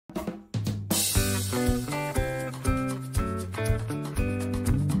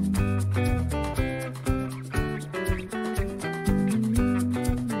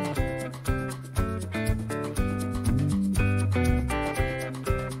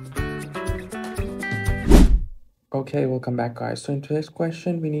Okay, welcome back, guys. So in today's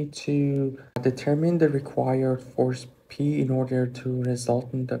question, we need to determine the required force P in order to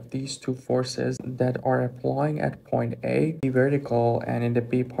resultant of these two forces that are applying at point A, be vertical, and in the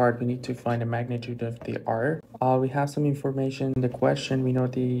B part, we need to find the magnitude of the R. We have some information in the question. We know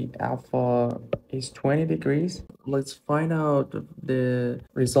the alpha is 20 degrees. Let's find out the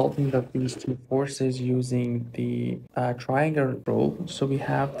resultant of these two forces using the triangle rule. So we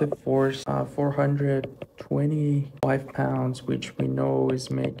have the force 425 pounds, which we know is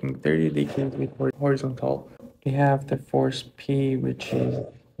making 30 degrees with horizontal. We have the force P, which is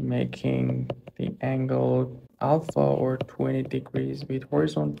making the angle alpha or 20 degrees with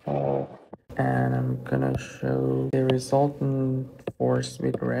horizontal. And I'm gonna show the resultant force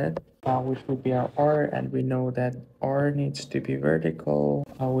with red, which would be our R, and we know that R needs to be vertical,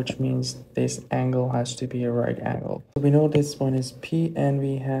 which means this angle has to be a right angle. So we know this one is P, and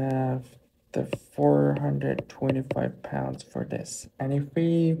we have the 425 pounds for this. And if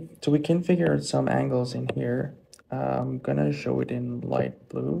we can figure out some angles in here. I'm gonna show it in light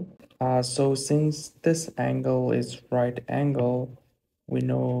blue. So since this angle is right angle, we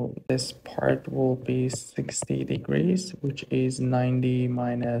know this part will be 60 degrees, which is 90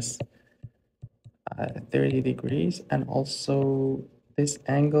 minus 30 degrees. And also this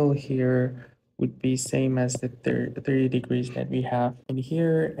angle here would be same as the 30 degrees that we have in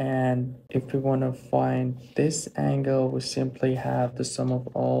here. And if we want to find this angle, we simply have the sum of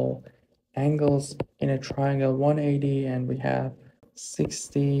all angles in a triangle 180, and we have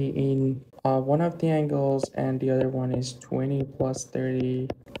 60 in one of the angles, and the other one is 20 plus 30,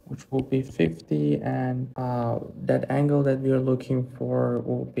 which will be 50, and that angle that we are looking for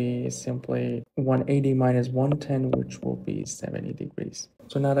will be simply 180 minus 110, which will be 70 degrees.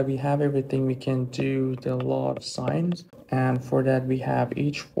 So now that we have everything, we can do the law of sines, and for that we have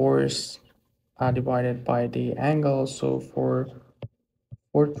each force divided by the angle. So for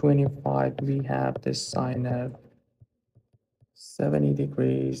 425 we have the sine of 70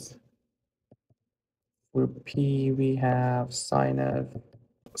 degrees. For P we have sine of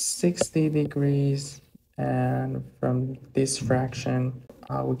 60 degrees, and from this fraction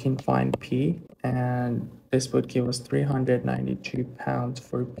we can find P, and this would give us 392 pounds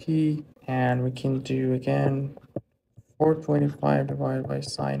for P. And we can do again 425 divided by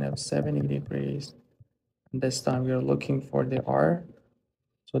sine of 70 degrees. And this time we are looking for the R.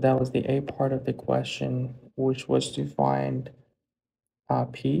 So that was the A part of the question, which was to find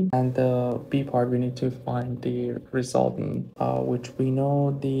P, and the B part we need to find the resultant, which we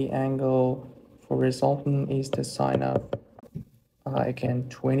know the angle for resultant is the sine of again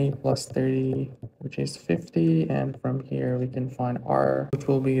 20 plus 30, which is 50, and from here we can find R, which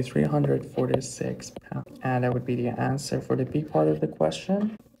will be 346 pounds, and that would be the answer for the B part of the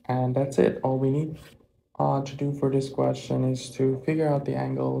question. And that's it. All we need to do for this question is to figure out the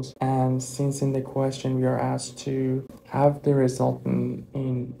angles, and since in the question we are asked to have the resultant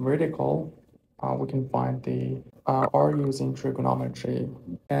in vertical, we can find the R using trigonometry,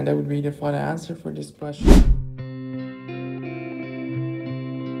 and that would be the final answer for this question.